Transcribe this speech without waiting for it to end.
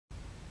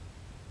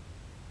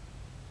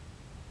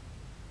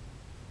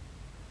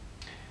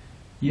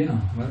Yeah,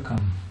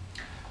 welcome.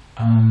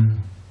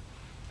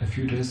 A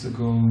few days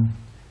ago,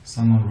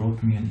 someone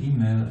wrote me an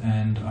email,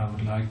 and I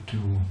would like to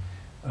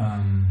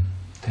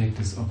take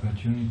this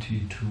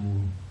opportunity to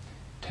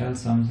tell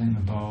something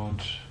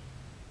about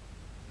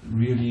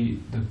really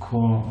the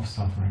core of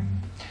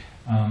suffering.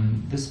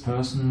 This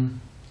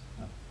person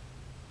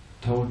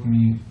told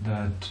me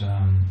that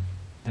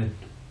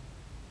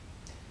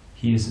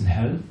he is in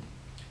hell,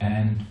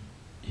 and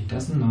he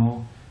doesn't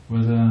know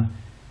whether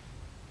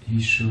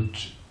he should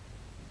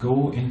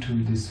go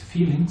into these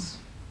feelings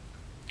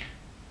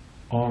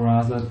or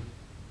rather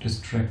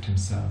distract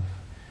himself.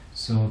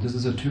 So this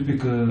is a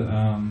typical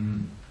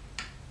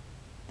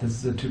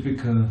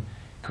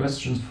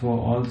question for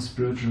all the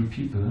spiritual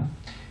people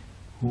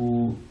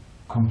who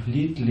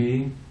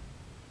completely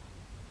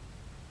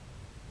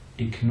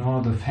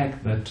ignore the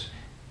fact that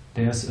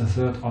there's a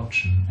third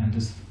option, and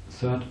this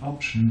third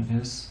option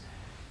is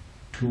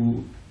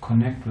to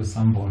connect with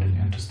somebody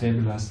and to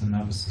stabilize the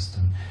nervous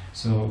system.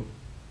 So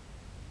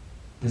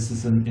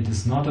it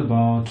is not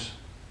about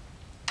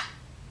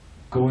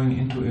going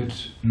into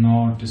it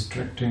nor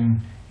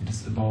distracting. It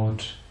is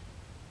about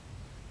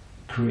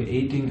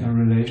creating a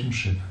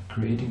relationship,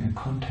 creating a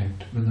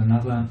contact with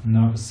another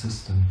nervous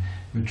system,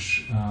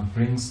 which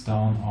brings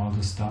down all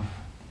the stuff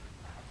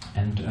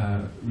and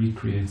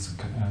recreates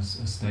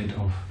a state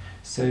of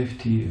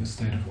safety, a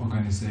state of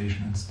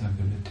organization and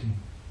stability.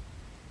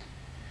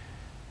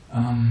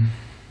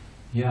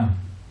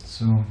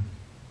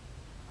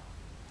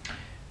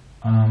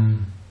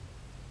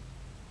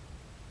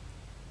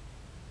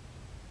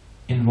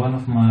 In one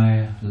of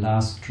my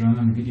last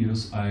German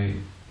videos, I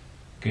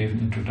gave an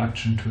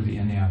introduction to the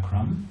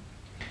Enneagram,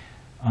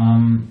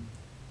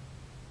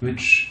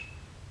 which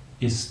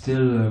is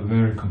still a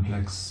very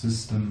complex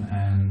system,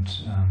 and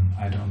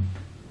I don't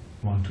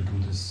want to do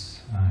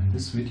this in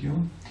this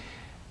video,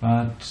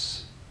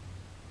 but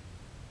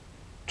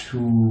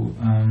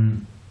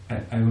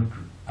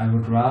I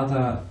would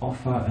rather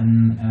offer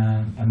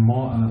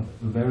a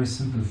very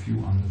simple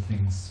view on the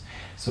things.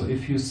 So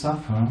if you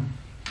suffer,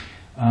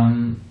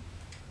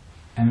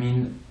 I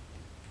mean,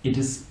 it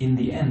is in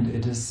the end,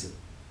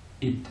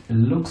 it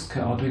looks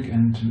chaotic,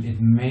 and it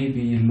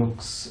maybe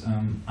looks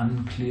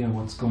unclear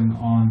what's going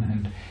on,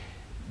 and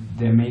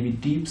there may be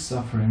deep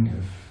suffering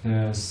if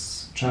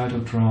there's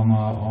childhood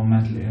trauma or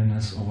mental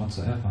illness or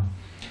whatsoever.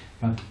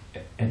 But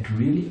at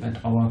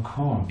our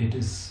core, it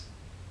is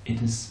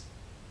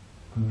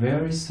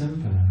very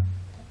simple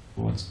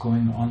what's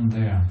going on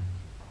there.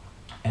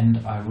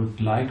 And I would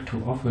like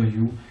to offer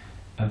you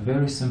a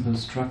very simple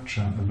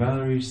structure, a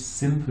very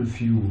simple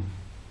view,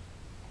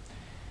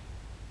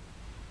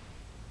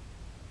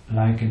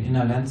 like an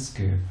inner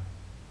landscape,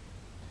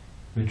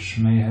 which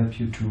may help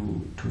you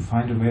to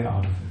find a way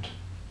out of it.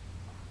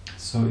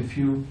 So if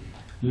you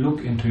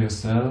look into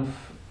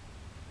yourself,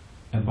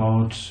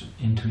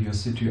 into your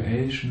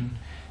situation,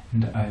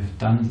 and I've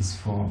done this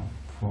for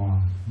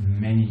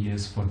many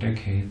years, for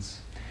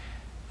decades,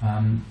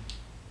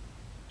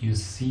 you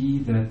see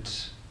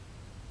that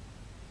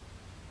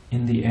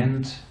in the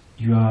end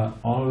you are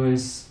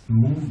always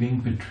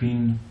moving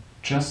between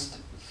just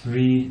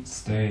 3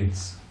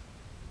 states.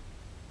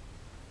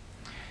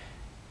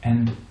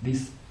 And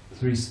these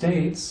 3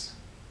 states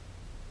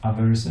are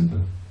very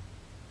simple.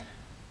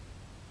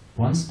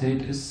 One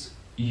state is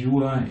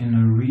you are in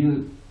a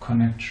real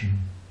connection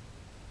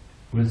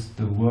with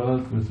the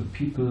world, with the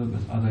people,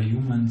 with other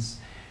humans,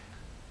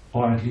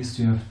 or at least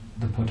you have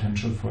the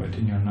potential for it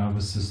in your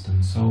nervous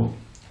system. So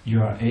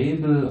you are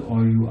able,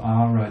 or you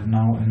are right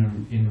now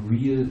in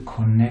real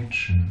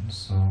connection.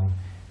 So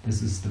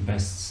this is the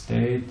best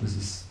state, this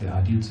is the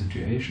ideal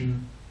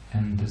situation,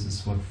 and this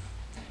is what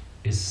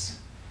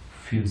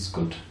feels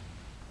good.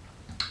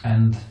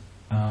 And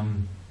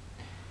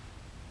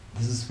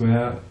this is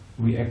where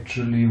we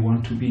actually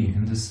want to be,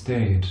 in this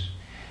state.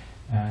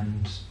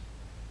 And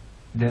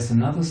there's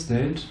another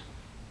state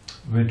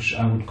which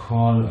I would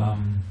call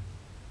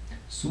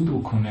pseudo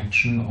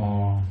connection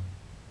or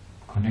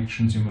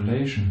connection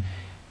simulation,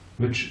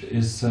 which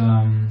is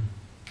a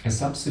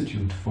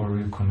substitute for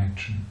real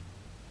connection.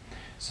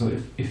 So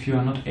if you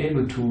are not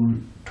able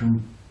to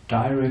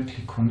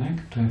directly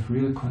connect, to have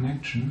real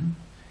connection,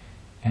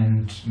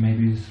 and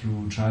maybe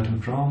through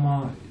childhood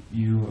trauma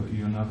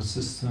your nervous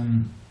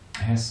system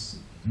has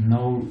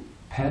no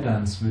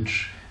patterns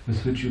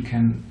with which you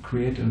can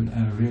create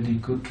a really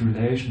good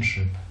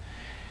relationship.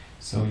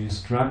 So you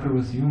struggle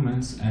with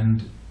humans,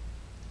 and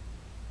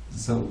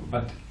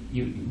but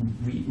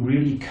we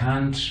really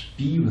can't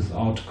be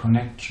without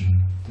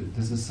connection.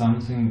 This is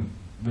something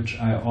which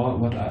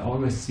what I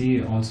always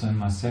see also in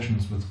my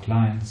sessions with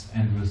clients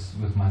and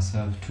with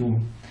myself too,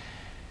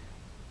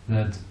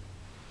 that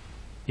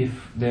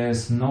if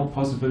there's no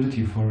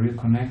possibility for real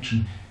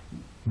connection,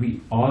 we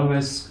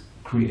always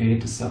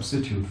create a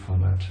substitute for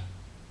that.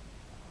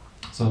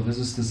 So this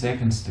is the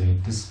second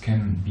state. This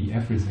can be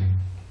everything.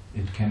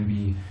 It can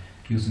be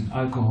using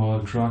alcohol,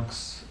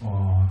 drugs,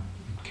 or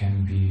it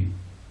can be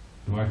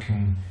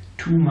working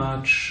too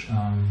much,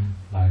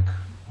 like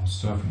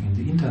surfing in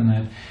the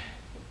internet.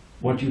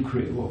 what you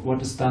create,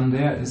 what is done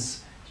there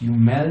is you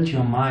meld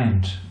your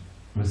mind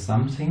with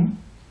something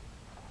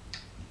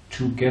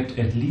to get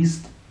at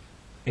least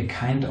a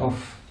kind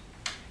of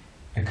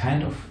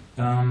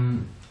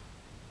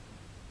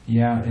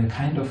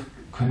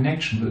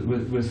connection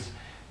with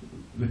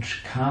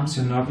which calms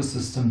your nervous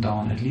system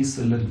down at least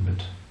a little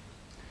bit.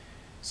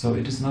 So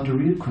it is not a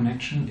real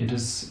connection, it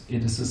is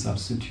a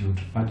substitute,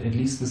 but at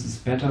least this is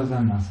better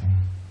than nothing.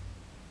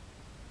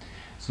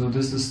 So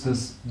this is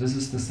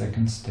the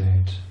second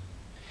state.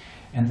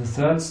 And the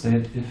third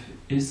state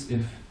is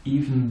if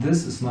even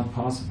this is not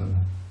possible,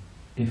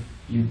 if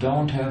you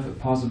don't have a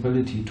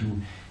possibility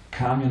to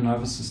calm your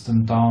nervous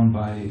system down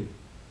by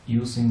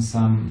using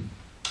some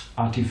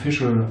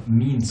artificial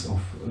means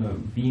of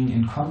being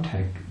in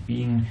contact,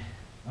 being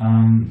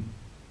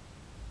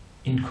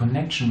in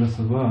connection with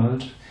the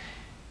world,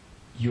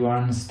 you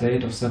are in a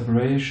state of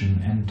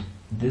separation, and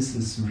this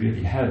is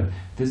really hell.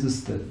 This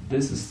is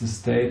the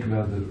state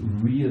where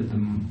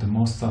the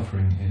most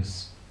suffering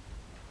is.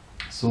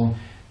 So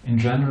in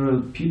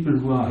general, people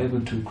who are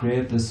able to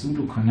create the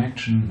pseudo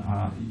connection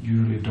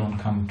usually don't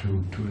come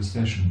to a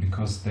session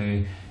because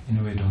they in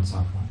a way don't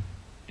suffer.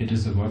 It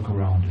is a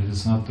workaround. It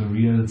is not the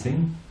real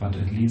thing, but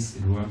at least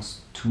it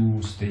works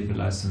to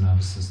stabilize the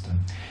nervous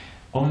system.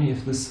 Only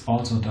if this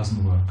also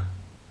doesn't work,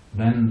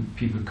 then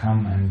people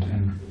come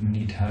and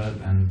need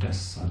help and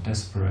are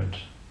desperate.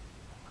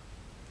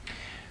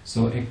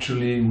 So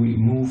actually we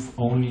move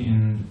only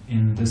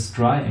in this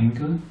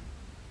triangle,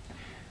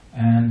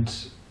 and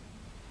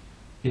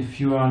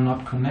if you are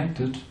not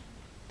connected,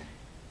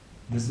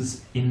 this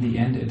is in the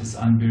end it is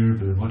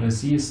unbearable. What I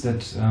see is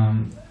that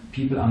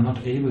people are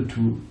not able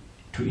to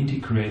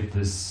integrate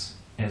this,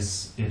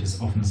 as it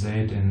is often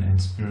said in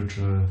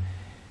spiritual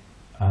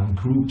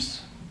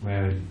groups,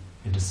 where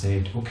it is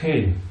said,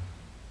 okay,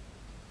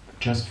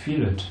 just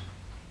feel it,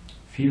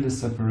 feel the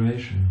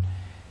separation.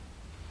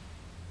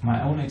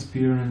 My own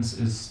experience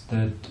is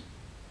that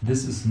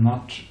this is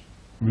not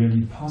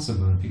really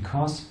possible,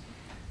 because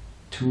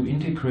to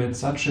integrate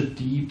such a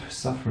deep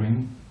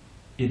suffering,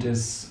 it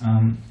is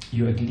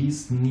you at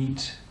least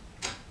need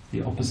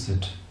the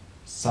opposite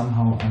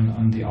somehow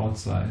on the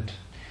outside.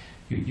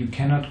 You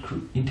cannot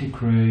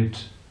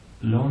integrate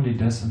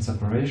loneliness and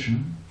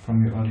separation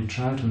from your early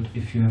childhood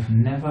if you have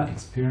never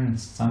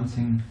experienced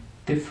something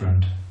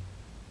different.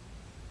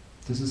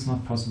 This is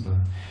not possible.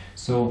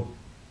 So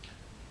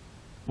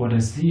what I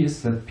see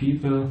is that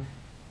people,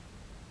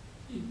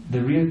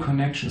 the real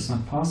connection is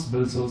not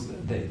possible, so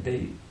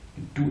they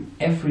do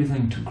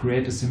everything to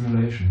create a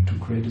simulation, to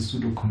create a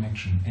pseudo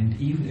connection, and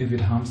even if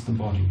it harms the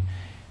body,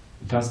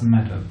 it doesn't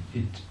matter.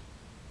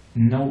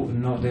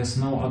 There's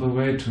no other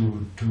way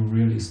to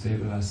really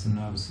stabilize the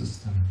nervous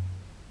system.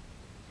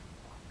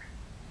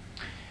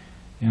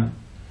 Yeah.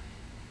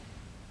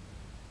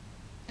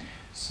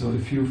 So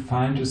if you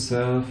find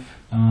yourself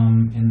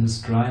in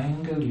this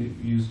triangle,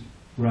 you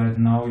right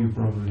now you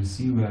probably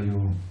see where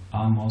you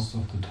are most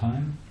of the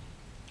time.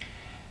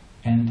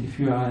 And if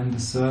you are in the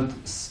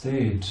third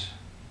state,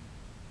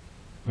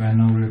 where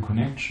no real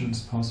connection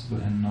is possible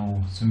and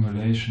no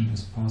simulation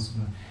is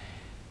possible,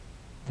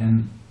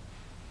 then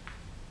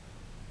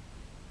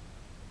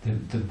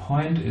the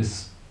point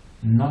is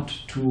not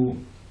to,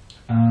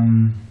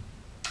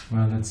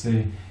 well, let's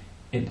say,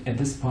 at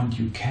this point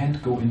you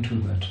can't go into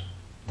that.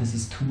 This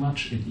is too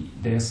much.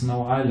 There's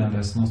no island,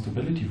 there's no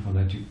stability for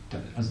that. You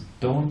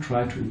don't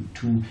try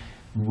to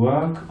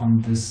work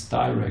on this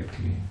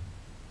directly.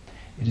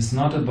 It is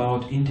not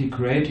about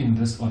integrating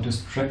this or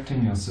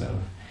distracting yourself.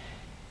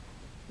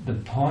 The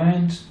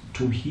point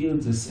to heal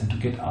this and to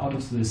get out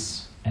of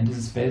this, and this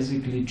is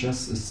basically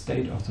just a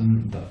state of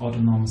the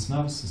autonomous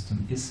nervous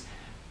system, is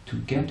to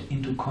get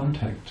into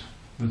contact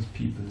with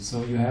people.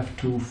 So you have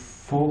to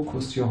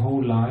focus your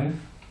whole life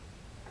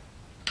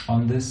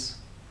on this,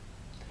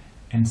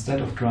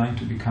 instead of trying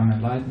to become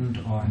enlightened,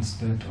 or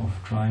instead of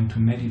trying to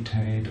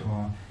meditate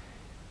or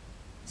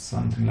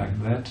something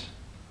like that.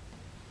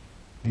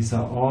 These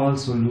are all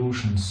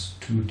solutions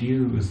to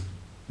deal with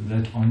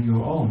that on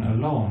your own,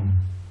 alone.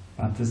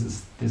 But this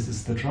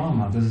is the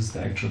drama, this is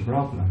the actual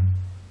problem.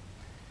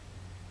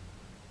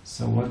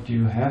 So what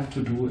you have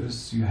to do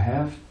is you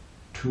have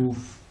to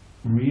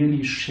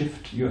really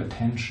shift your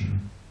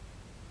attention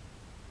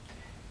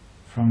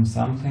from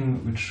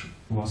something which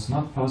was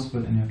not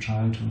possible in your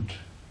childhood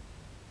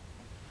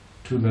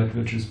to that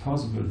which is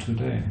possible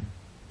today.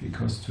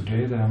 Because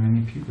today there are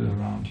many people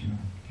around you.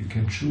 You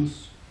can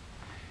choose.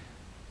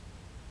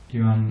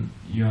 You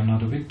are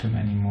not a victim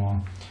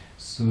anymore.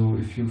 So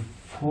if you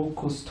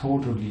focus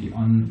totally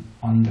on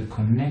the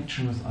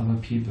connection with other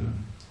people,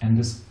 and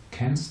this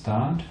can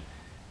start,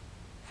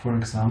 for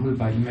example,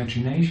 by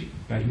imagining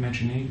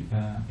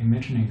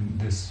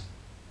this.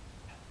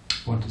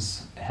 What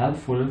is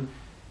helpful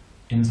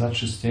in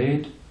such a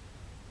state,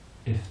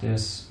 if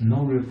there's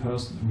no real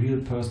person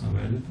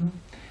available,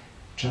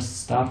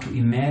 just start to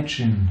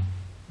imagine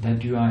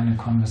that you are in a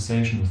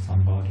conversation with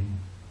somebody.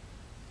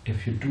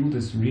 If you do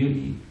this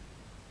really,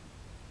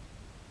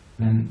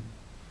 then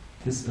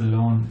this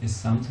alone is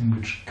something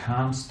which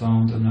calms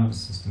down the nervous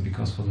system,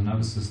 because for the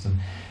nervous system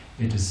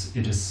it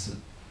is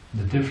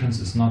the difference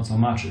is not so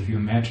much if you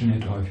imagine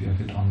it or if you have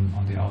it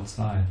on the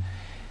outside.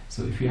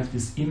 So if you have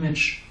this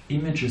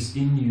images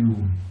in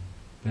you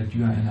that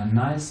you are in a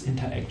nice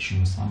interaction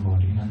with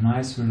somebody, in a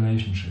nice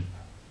relationship,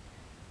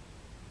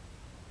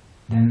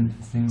 then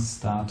things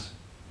start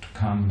to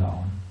calm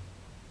down.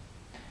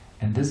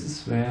 And this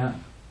is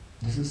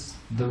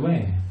the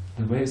way.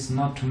 The way is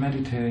not to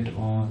meditate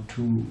or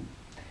to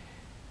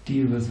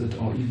deal with it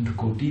or even to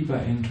go deeper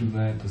into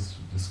that.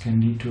 This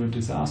can lead to a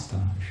disaster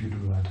if you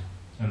do that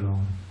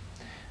alone.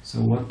 So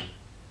what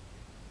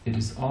it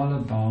is all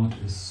about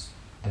is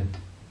that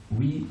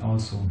we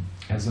also,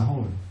 as a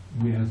whole,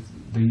 we as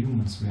the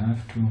humans, we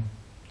have to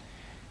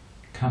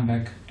come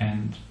back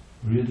and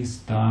really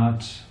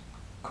start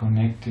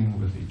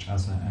connecting with each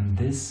other. And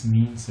this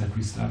means that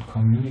we start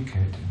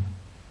communicating.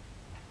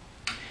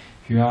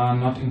 If you are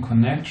not in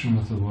connection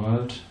with the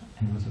world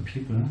and with the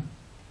people,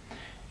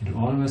 it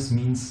always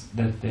means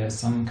that there's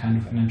some kind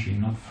of energy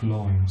not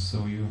flowing.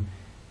 So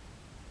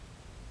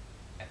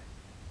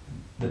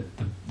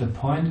the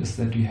point is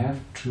that you have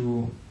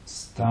to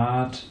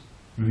start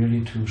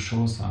really to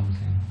show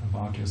something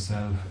about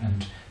yourself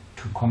and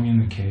to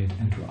communicate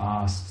and to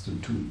ask,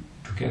 to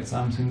get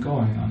something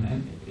going on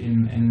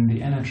in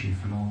the energy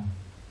flow.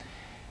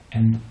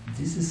 And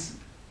this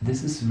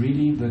is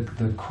really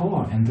the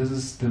core, and this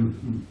is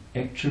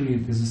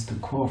the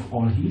core of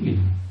all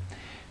healing.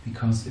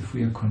 Because if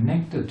we are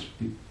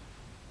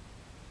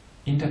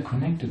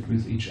interconnected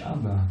with each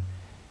other,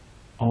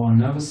 our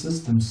nervous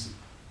systems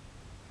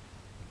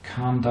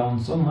calm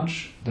down so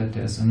much that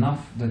there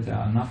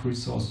are enough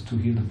resources to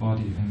heal the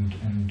body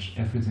and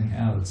everything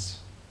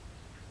else.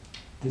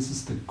 This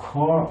is the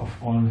core of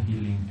all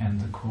healing and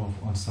the core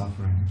of all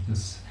suffering. If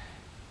this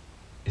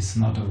is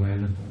not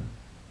available.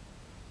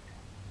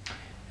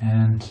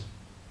 And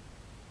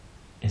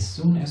as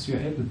soon as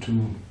you're able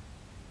to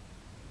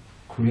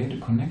create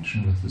a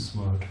connection with this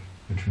world,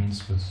 which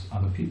means with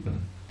other people,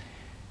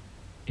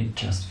 it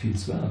just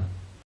feels well.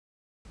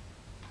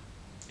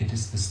 It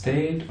is the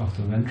state of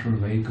the ventral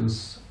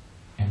vagus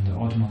in the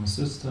autonomic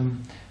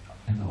system,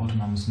 in the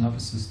autonomous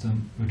nervous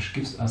system, which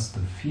gives us the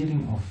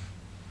feeling of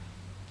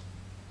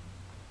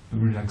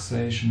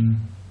relaxation,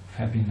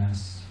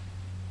 happiness.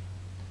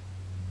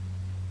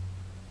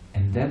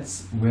 And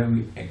that's where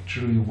we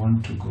actually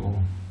want to go.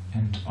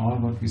 And all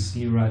what we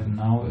see right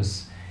now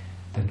is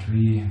that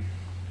we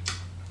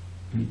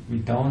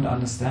don't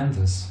understand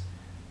this.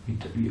 We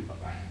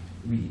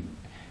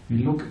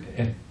look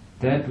at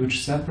that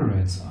which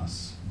separates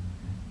us,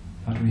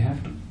 but we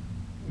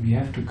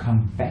have to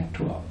come back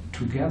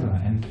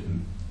together.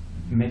 And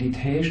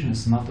meditation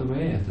is not the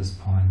way at this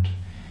point.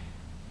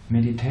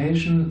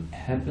 Meditation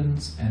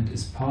happens and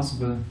is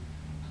possible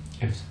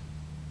if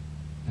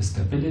the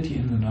stability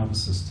in the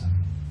nervous system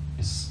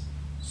is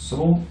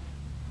so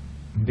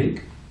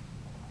big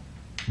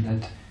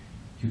that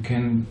you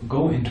can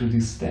go into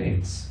these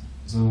states.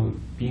 So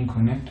being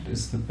connected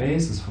is the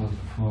basis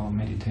for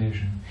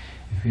meditation.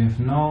 If you have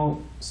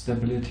no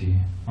stability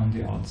on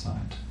the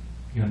outside,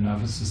 your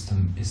nervous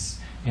system is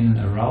in an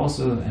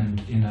arousal and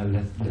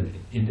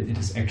it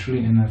is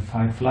actually in a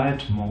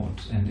fight-flight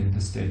mode, and in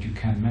this state you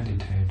can't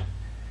meditate.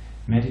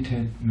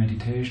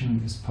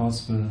 Meditation is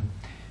possible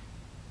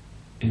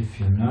if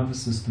your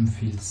nervous system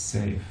feels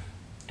safe,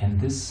 and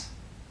this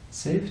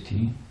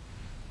safety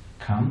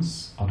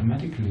comes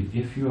automatically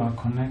if you are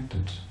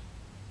connected.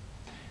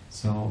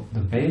 So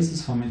the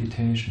basis for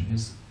meditation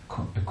is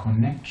a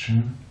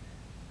connection,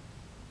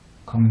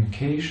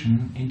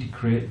 communication,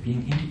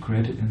 being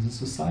integrated in the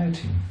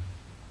society.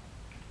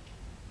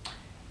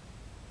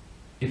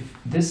 If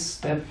this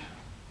step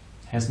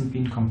hasn't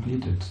been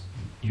completed,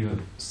 your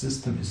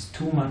system is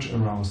too much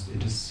aroused,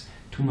 it is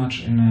too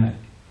much in a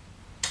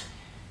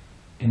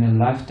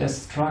life-death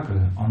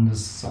struggle on the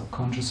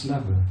subconscious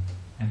level,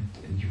 and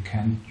you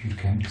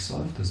can't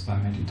solve this by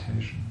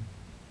meditation.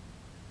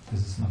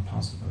 This is not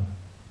possible.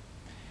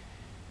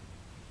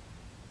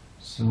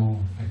 So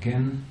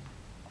again,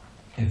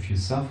 if you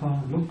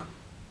suffer, look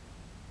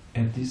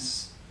at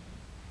these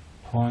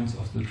points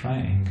of the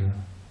triangle,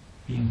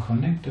 being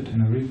connected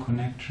in a real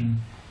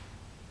connection,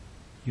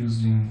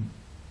 using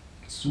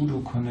pseudo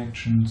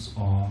connections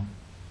or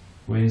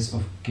ways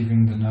of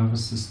giving the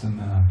nervous system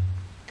a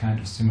kind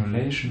of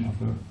simulation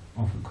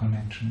of a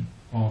connection,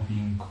 or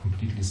being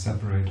completely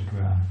separated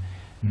where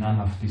none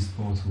of these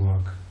both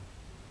work.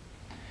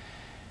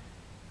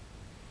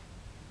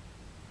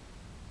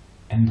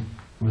 And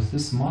with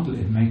this model,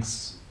 it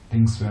makes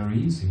things very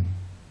easy.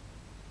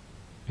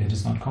 It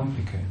is not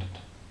complicated.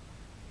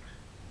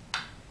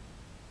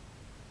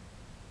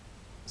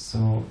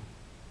 So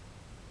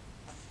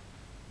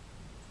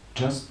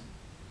just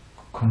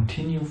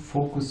continue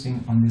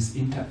focusing on this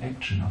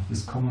interaction, of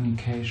this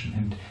communication,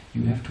 and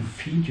you have to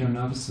feed your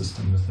nervous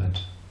system with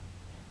that.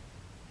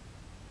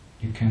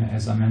 You can,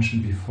 as I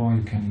mentioned before,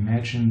 you can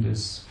imagine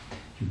this,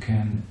 you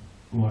can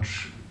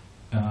watch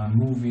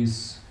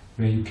movies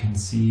where you can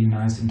see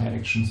nice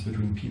interactions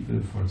between people.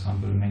 For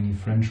example, many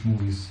French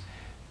movies,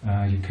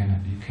 you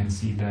can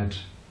see that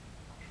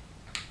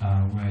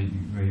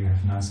where you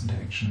have nice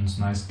interactions,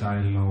 nice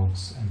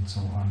dialogues, and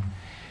so on.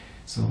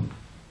 So,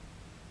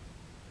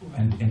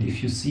 and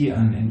if you see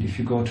and if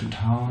you go to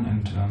town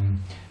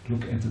and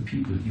look at the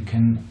people, you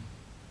can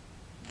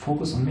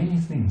focus on many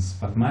things.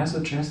 But my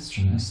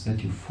suggestion is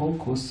that you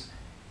focus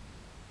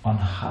on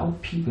how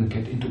people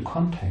get into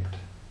contact.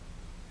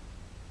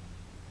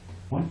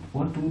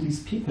 What do these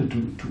people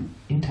do to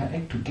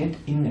interact, to get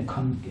in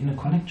a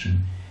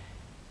connection?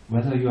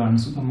 Whether you are in a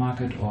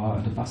supermarket or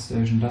at a bus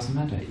station, doesn't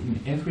matter.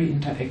 In every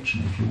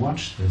interaction, if you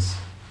watch this,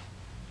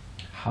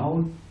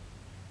 how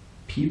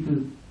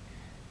people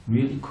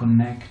really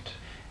connect,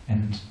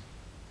 and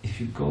if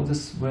you go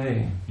this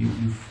way, you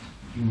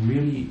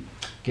really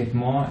get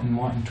more and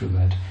more into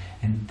that.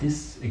 And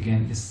this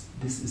again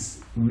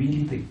is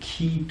really the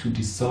key to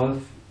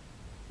dissolve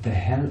the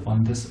hell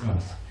on this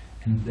earth.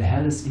 And the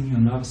hell is in your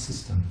nervous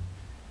system.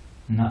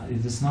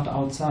 It is not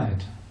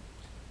outside.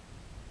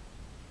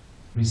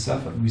 We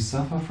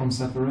suffer from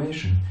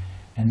separation,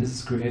 and this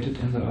is created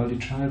in the early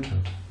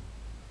childhood,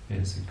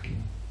 basically.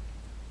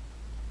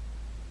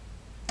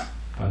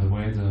 By the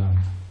way,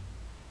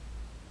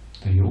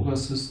 the yoga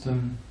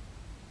system,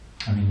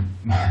 I mean,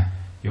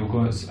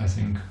 yoga is, I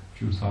think, a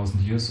few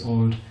thousand years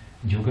old.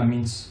 And yoga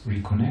means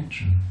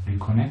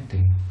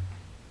reconnecting.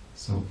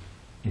 So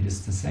it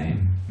is the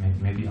same,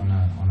 maybe on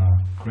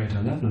a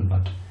greater level,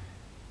 but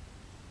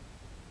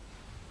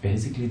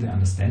basically the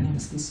understanding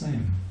is the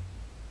same.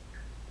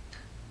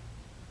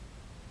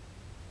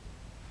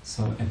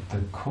 So at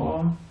the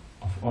core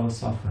of all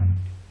suffering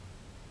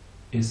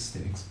is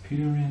the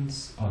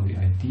experience or the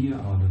idea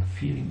or the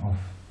feeling of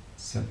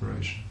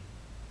separation.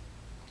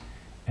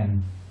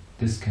 And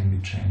this can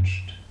be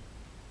changed.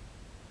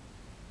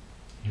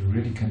 You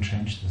really can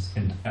change this,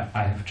 and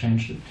I have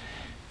changed it.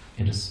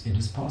 It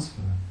is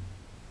possible.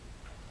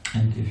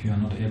 And if you are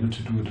not able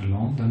to do it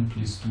alone, then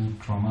please do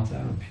trauma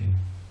therapy.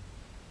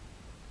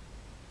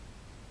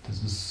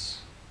 This is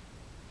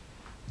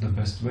the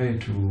best way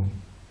to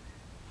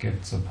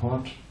get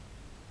support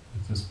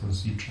with this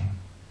procedure.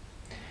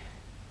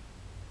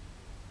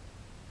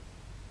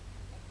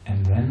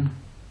 And then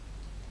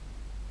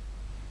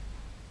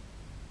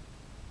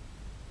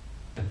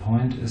the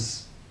point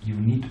is, you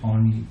need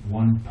only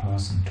one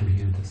person to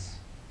heal this.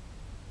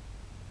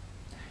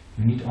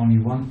 You need only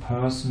one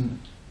person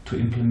to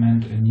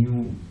implement a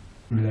new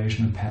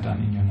relational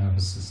pattern in your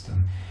nervous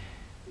system.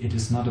 It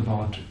is not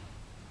about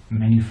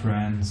many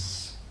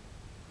friends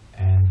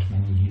and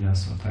many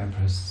healers or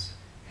therapists.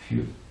 If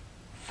you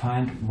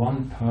find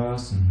one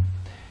person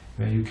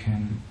where you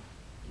can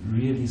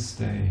really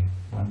stay,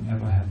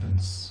 whatever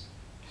happens,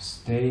 you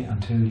stay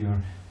until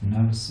your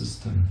nervous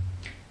system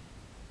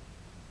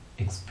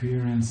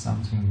experience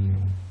something new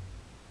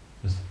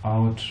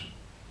without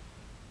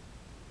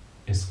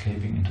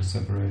escaping into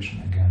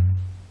separation again,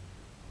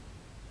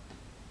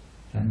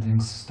 then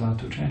things start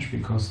to change,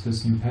 because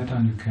this new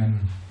pattern you can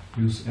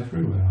use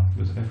everywhere,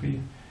 with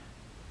every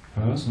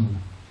person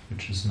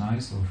which is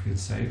nice or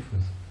feels safe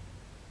with.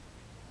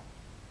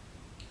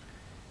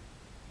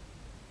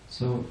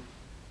 So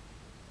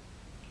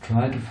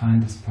try to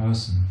find this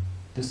person,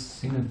 this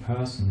single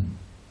person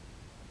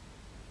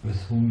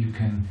with whom you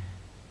can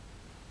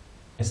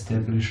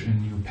establish a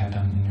new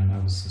pattern in your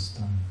nervous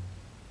system.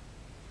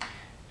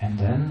 And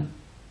then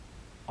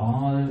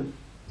all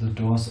the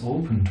doors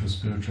open to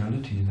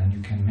spirituality, then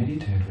you can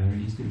meditate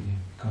very easily,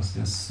 because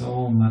there's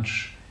so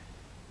much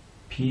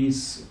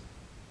peace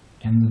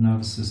in the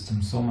nervous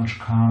system, so much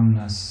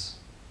calmness.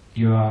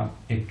 You are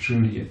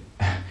actually,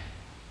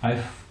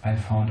 I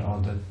found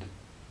out that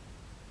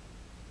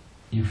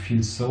you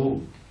feel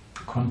so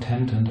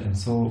contented and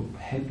so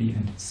happy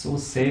and so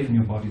safe in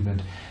your body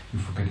that you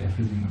forget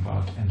everything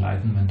about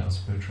enlightenment or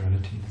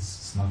spirituality. This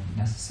is not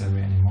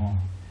necessary anymore,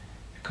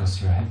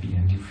 because you're happy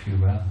and you feel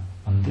well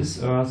on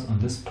this earth, on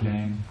this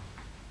plane.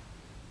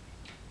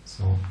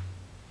 So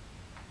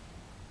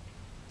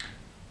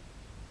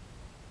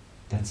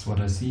that's what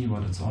I see,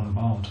 what it's all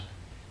about.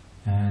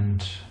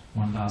 And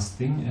one last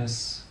thing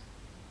is,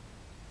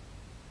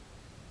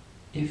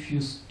 if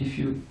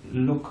you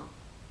look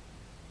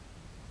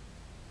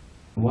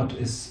what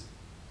is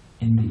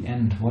in the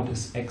end, what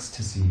is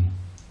ecstasy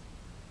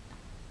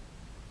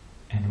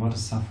and what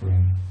is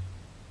suffering,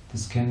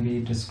 this can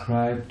be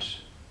described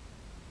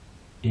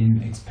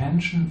in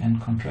expansion and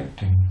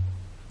contraction.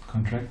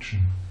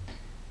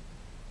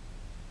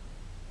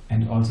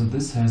 And also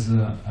this has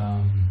a,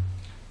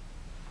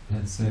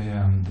 let's say,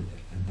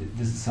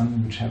 this is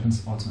something which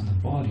happens also in the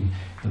body.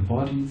 The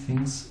body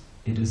thinks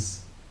it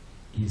is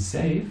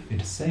safe,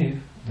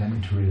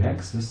 then it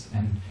relaxes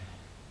and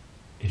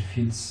it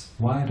feels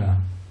wider.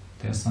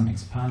 There's some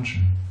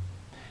expansion.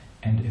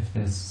 And if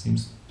there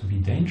seems to be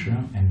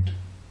danger, and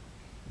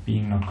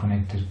being not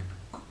connected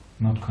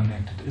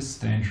is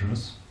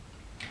dangerous,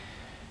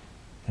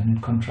 then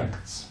it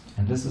contracts.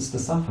 And this is the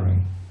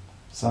suffering.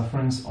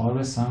 Suffering is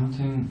always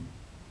something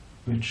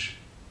which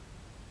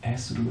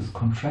has to do with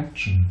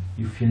contraction.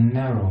 You feel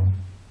narrow.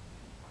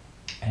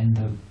 And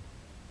the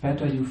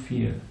better you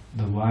feel,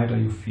 the wider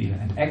you feel.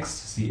 And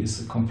ecstasy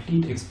is a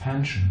complete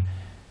expansion.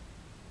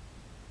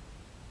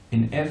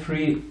 In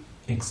every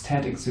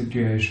ecstatic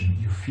situation,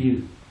 you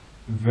feel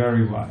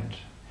very wide.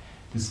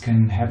 This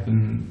can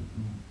happen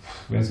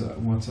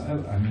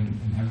whatsoever. I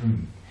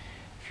mean,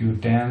 if you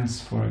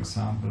dance, for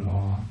example,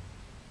 or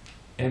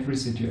every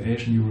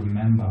situation you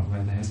remember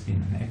where there has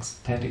been an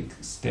ecstatic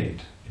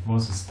state, it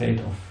was a state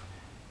of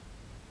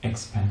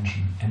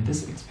expansion. And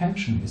this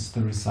expansion is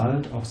the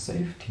result of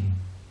safety,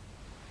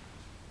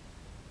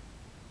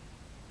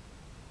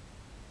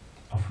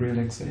 of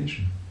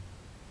relaxation.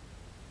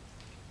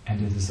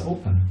 And it is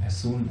open. As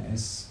soon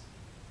as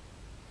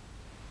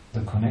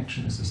the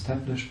connection is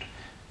established,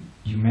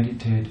 you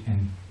meditate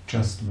and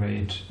just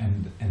wait,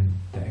 and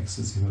the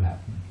ecstasy will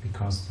happen,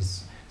 because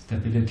this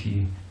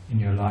stability in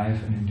your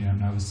life and in your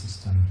nervous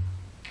system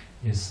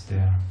is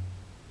there.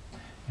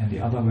 And the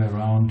other way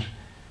around,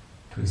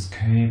 to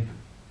escape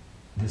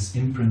this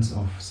imprints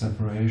of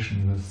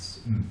separation with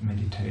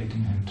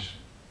meditating and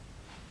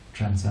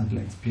transcendental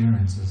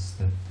experiences,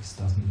 that this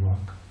doesn't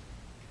work.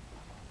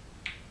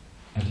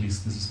 At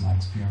least this is my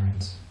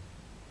experience.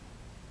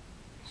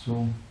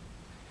 So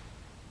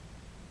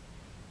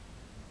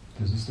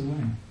this is the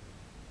way.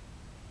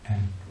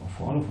 And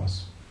for all of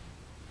us,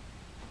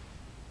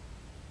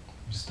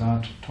 we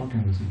start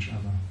talking with each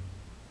other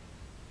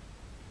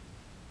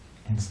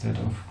instead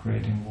of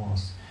creating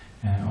wars.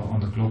 And on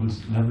the global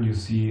level, you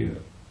see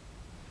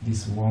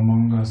these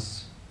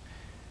warmongers,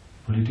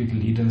 political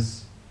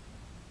leaders.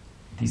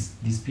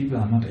 These people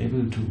are not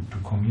able to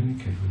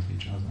communicate with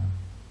each other.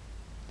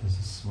 This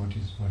is what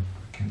we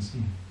can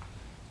see.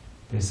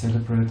 They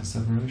celebrate the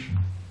separation,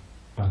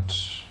 but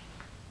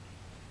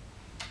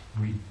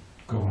we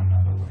go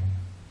another